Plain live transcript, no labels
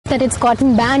that it's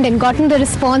gotten banned and gotten the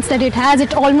response that it has,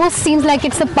 it almost seems like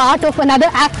it's a part of another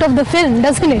act of the film,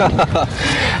 doesn't it?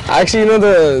 Actually, you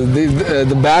know,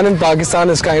 the ban in Pakistan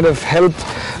has kind of helped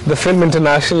the film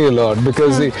internationally a lot,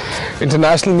 because the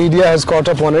international media has caught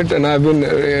up on it, and I've been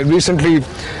recently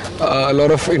a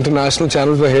lot of international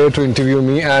channels were here to interview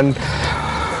me,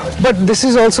 but this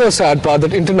is also a sad part,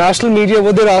 that international media,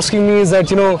 what they're asking me is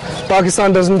that, you know,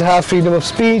 Pakistan doesn't have freedom of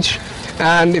speech,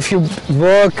 and if you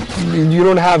work, you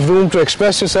don't have room to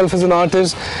express yourself as an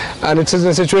artist, and it's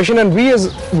a situation. And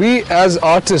we as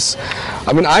artists,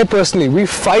 I mean, I personally, we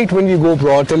fight when we go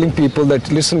abroad, telling people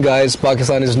that, listen guys,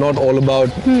 Pakistan is not all about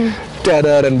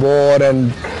terror and war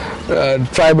and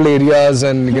tribal areas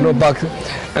and, you know,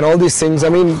 and all these things. I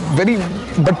mean,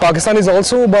 but Pakistan is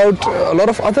also about a lot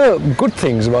of other good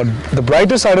things. About the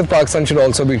brighter side of Pakistan should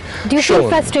also be shown. Do you feel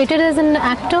frustrated as an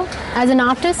actor, as an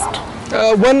artist?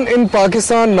 One in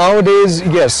Pakistan nowadays,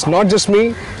 yes, not just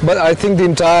me, but I think the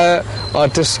entire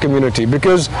artist community,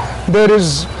 because there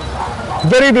is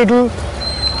very little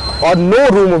or no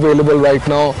room available right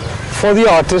now for the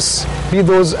artists, be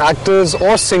those actors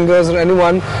or singers or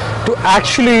anyone, to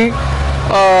actually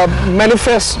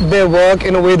manifest their work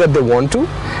in a way that they want to,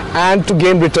 and to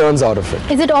gain returns out of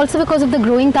it. Is it also because of the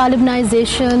growing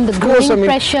Talibanization, the growing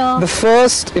pressure? The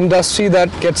first industry that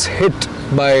gets hit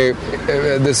by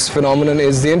this phenomenon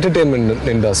is the entertainment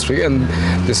industry, and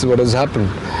this is what has happened,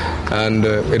 and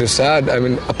it is sad. I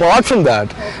mean, apart from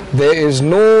that, there is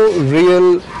no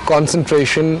real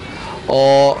concentration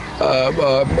or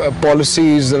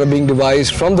policies that are being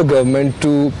devised from the government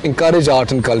to encourage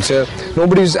art and culture.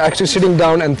 Nobody's actually sitting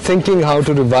down and thinking how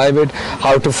to revive it,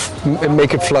 how to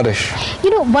make it flourish. You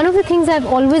know, one of the things I've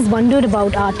always wondered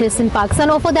about artists in Pakistan,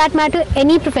 or for that matter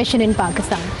any profession in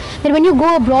Pakistan, that when you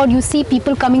go abroad you see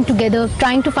people coming together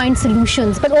trying to find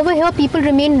solutions, but over here people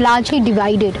remain largely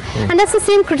divided. And that's the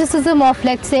same criticism of,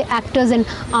 let's say, actors and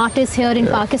artists here in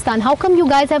Pakistan. How come you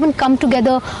guys haven't come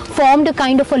together, formed a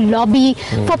kind of a lobby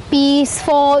for peace,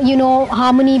 for, you know,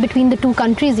 harmony between the two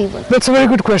countries even? That's a very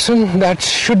good question. That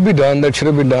should be done, that should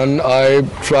have been done. I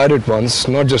tried it once,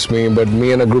 not just me, but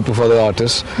me and a group of other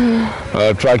artists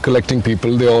tried collecting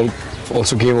people. They all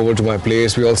also came over to my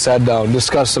place. We all sat down,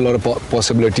 discussed a lot of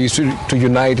possibilities to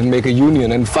unite and make a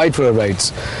union and fight for our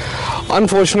rights.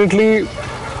 Unfortunately,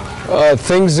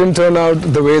 things didn't turn out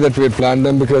the way that we had planned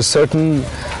them, because certain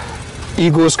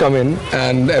egos come in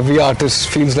and every artist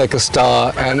feels like a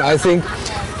star, and I think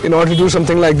in order to do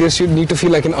something like this you need to feel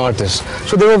like an artist.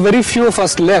 So there were very few of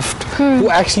us left who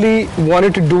actually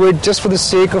wanted to do it just for the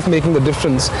sake of making the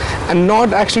difference, and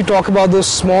not actually talk about those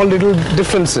small little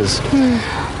differences.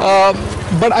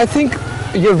 But I think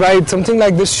you're right, something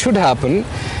like this should happen.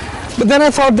 But then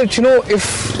I thought that, you know,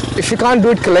 if you can't do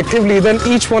it collectively, then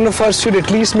each one of us should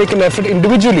at least make an effort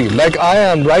individually, like I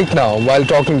am right now while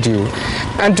talking to you,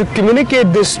 and to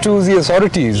communicate this to the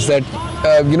authorities that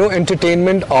you know,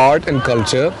 entertainment, art and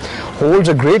culture holds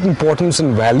a great importance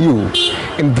and value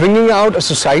in bringing out a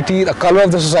society, the color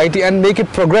of the society, and make it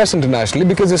progress internationally.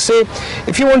 Because they say,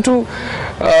 if you want to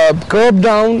curb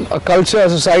down a culture, a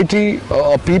society,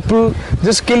 or people,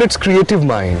 just kill its creative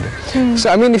mind.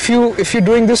 So I mean, if you're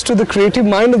doing this to the creative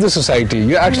mind of the society,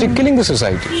 you're actually killing the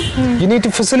society. You need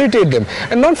to facilitate them,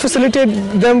 and not facilitate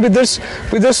them with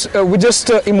just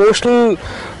emotional,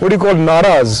 what do you call,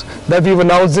 naras, that we've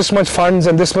announced this much funds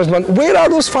and this much money. Where are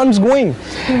those funds going?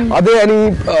 Are there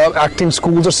any acting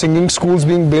schools or singing schools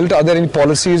being built? Are there any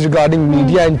policies regarding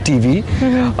media and TV?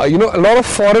 You know, a lot of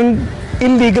foreign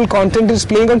illegal content is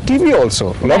playing on TV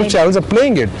also. A lot of channels are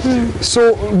playing it.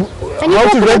 So and how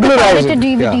to regularize it?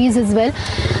 DVDs as well.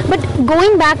 But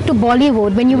going back to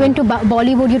Bollywood, when you went to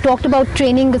Bollywood, you talked about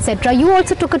training, etc. You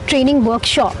also took a training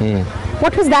workshop.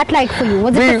 What was that like for you?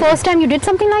 Was it the first time you did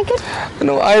something like it?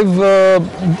 No,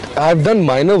 I've done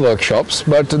minor workshops,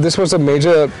 but this was a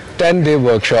major 10-day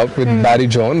workshop with Barry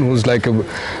John, who's like a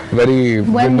very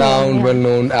renowned,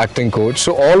 well-known acting coach.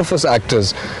 So all of us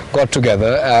actors got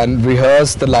together and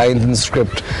rehearsed the lines and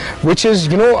script, which is,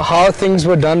 you know, how things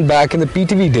were done back in the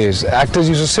PTV days. Actors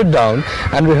used to sit down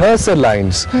and rehearse their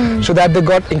lines so that they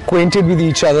got acquainted with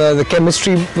each other. The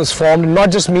chemistry was formed,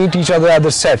 not just meet each other at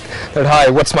the set, that,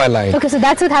 hi, what's my line? Okay, so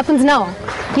that's what happens now.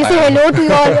 You say hello to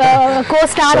your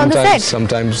co-star on the set.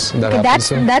 Sometimes that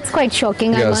happens. That's quite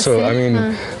shocking, I must say. I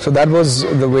mean, so that was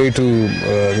the way to,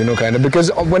 you know, kind of,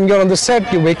 because when you're on the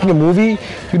set, you're making a movie,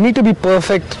 you need to be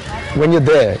perfect when you're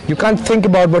there. You can't think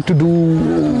about what to do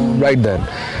right then,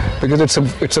 because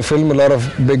it's a film. A lot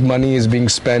of big money is being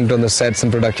spent on the sets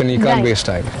and production. You can't waste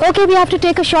time. Okay, we have to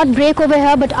take a short break over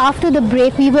here, but after the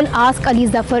break we will ask Ali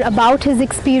Zafar about his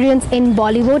experience in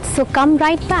Bollywood. So come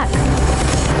right back.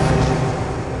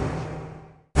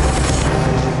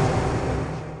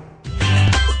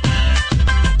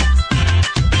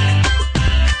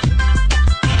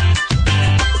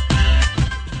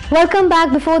 Welcome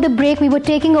back. Before the break, we were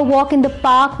taking a walk in the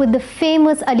park with the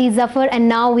famous Ali Zafar, and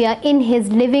now we are in his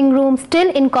living room, still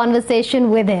in conversation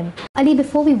with him. Ali,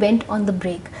 before we went on the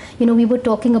break, we were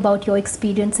talking about your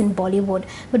experience in Bollywood.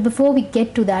 But before we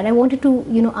get to that, I wanted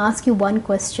to, ask you one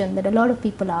question that a lot of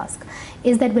people ask,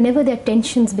 is that whenever there are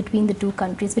tensions between the two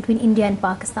countries, between India and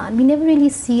Pakistan, we never really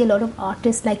see a lot of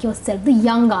artists like yourself, the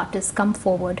young artists, come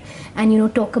forward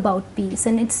and, talk about peace.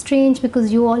 And it's strange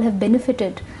because you all have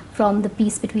benefited from the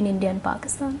peace between India and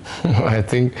Pakistan. I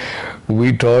think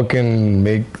we talk and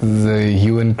make the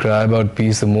hue and cry about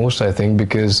peace the most, I think,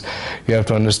 because you have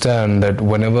to understand that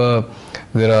whenever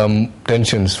there are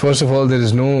tensions, first of all, there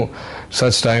is no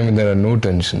such time when there are no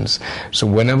tensions. So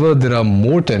whenever there are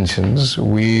more tensions,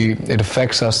 it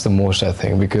affects us the most, I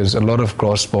think, because a lot of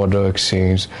cross-border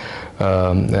exchange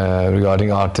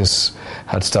regarding artists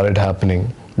had started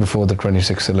happening before the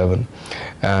 26/11,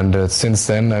 and since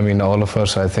then, I mean, all of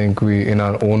us, I think, we in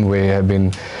our own way have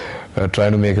been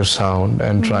trying to make a sound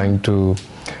and trying to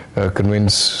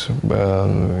convince,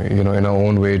 in our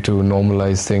own way to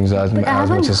normalize things as much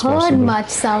as possible. I haven't heard much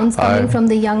sounds coming from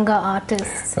the younger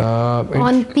artists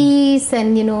on peace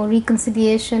and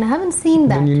reconciliation. I haven't seen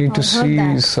that. Then you need to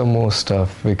see some more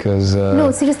stuff, because no,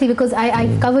 seriously, because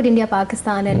I've covered India,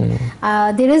 Pakistan,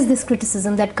 and there is this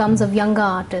criticism that comes of younger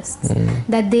artists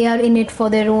that they are in it for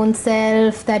their own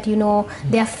self, that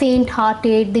they are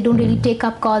faint-hearted, they don't really take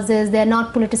up causes, they are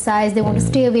not politicized, they want to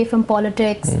stay away from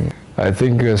politics. I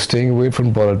think staying away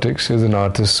from politics is an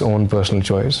artist's own personal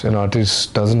choice. An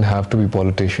artist doesn't have to be a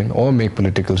politician or make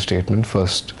political statement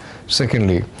first.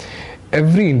 Secondly,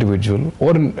 every individual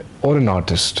or an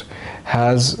artist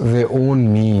has their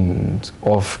own means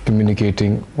of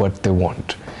communicating what they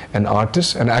want. An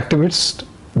activist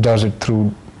does it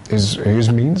through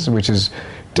his means, which is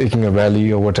taking a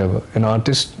rally or whatever. An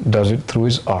artist does it through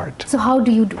his art. So how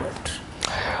do you do it?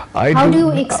 How do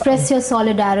you express your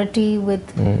solidarity with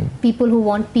people who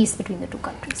want peace between the two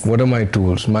countries? What are my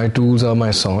tools? My tools are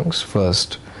my songs,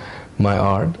 first, my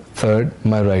art, third,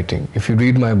 my writing. If you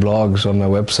read my blogs on my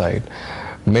website,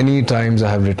 many times I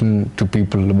have written to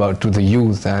people, to the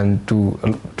youth and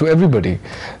to everybody,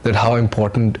 that how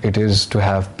important it is to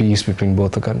have peace between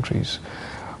both the countries.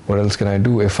 What else can I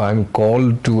do? If I'm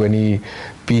called to any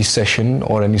peace session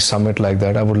or any summit like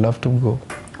that, I would love to go.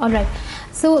 All right.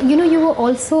 So, you were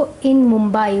also in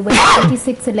Mumbai when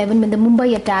 26/11, when the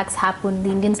Mumbai attacks happened. The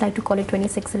Indians like to call it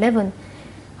 26/11.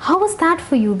 How was that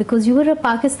for you? Because you were a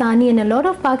Pakistani, and a lot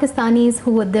of Pakistanis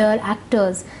who were there,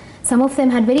 actors, some of them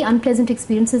had very unpleasant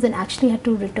experiences and actually had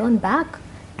to return back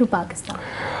to Pakistan.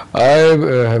 I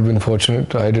have been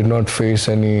fortunate. I did not face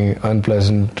any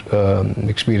unpleasant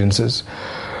experiences.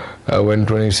 When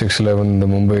 26/11, the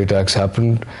Mumbai attacks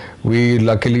happened, we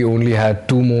luckily only had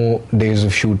 2 more days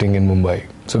of shooting in Mumbai.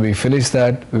 So we finished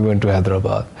that, we went to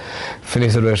Hyderabad,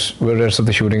 finished the rest of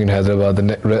the shooting in Hyderabad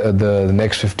the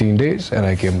next 15 days, and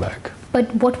I came back.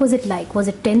 But what was it like? Was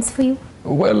it tense for you?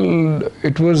 Well,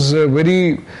 it was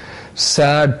very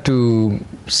sad to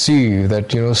see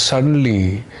that,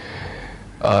 suddenly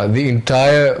the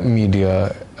entire media,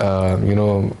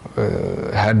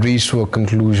 had reached to a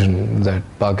conclusion that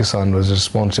Pakistan was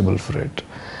responsible for it.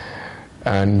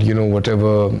 And,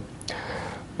 whatever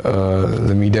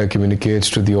the media communicates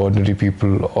to the ordinary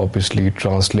people obviously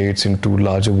translates into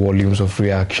larger volumes of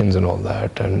reactions and all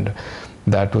that. And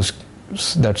that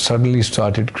suddenly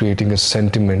started creating a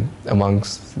sentiment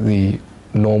amongst the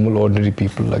normal ordinary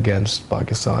people against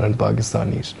Pakistan and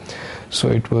Pakistanis. So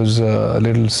it was a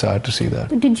little sad to see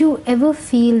that. Did you ever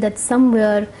feel that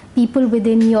somewhere people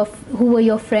who were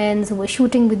your friends, who were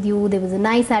shooting with you, there was a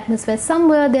nice atmosphere,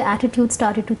 somewhere their attitude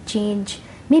started to change?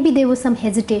 Maybe there was some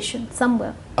hesitation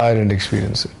somewhere. I didn't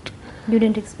experience it. You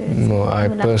didn't experience it? No, I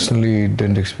personally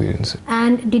didn't experience it.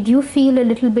 And did you feel a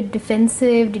little bit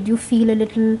defensive? Did you feel a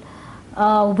little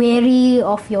wary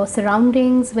of your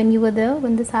surroundings when you were there,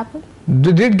 when this happened?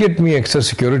 They did get me extra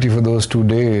security for those 2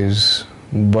 days,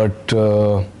 but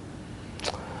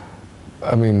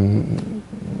I mean...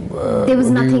 there was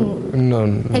nothing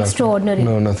extraordinary?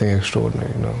 No, nothing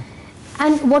extraordinary, no.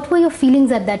 And what were your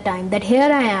feelings at that time? That here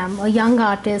I am, a young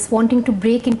artist wanting to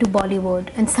break into Bollywood,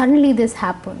 and suddenly this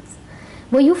happens.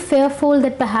 Were you fearful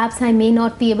that perhaps I may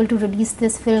not be able to release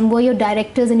this film? Were your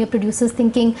directors and your producers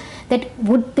thinking that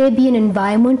would there be an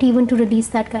environment even to release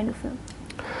that kind of film?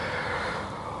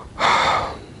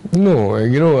 No,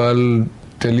 I'll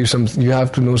tell you something. You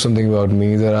have to know something about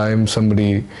me, that I am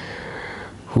somebody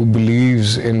who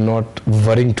believes in not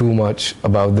worrying too much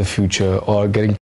about the future or getting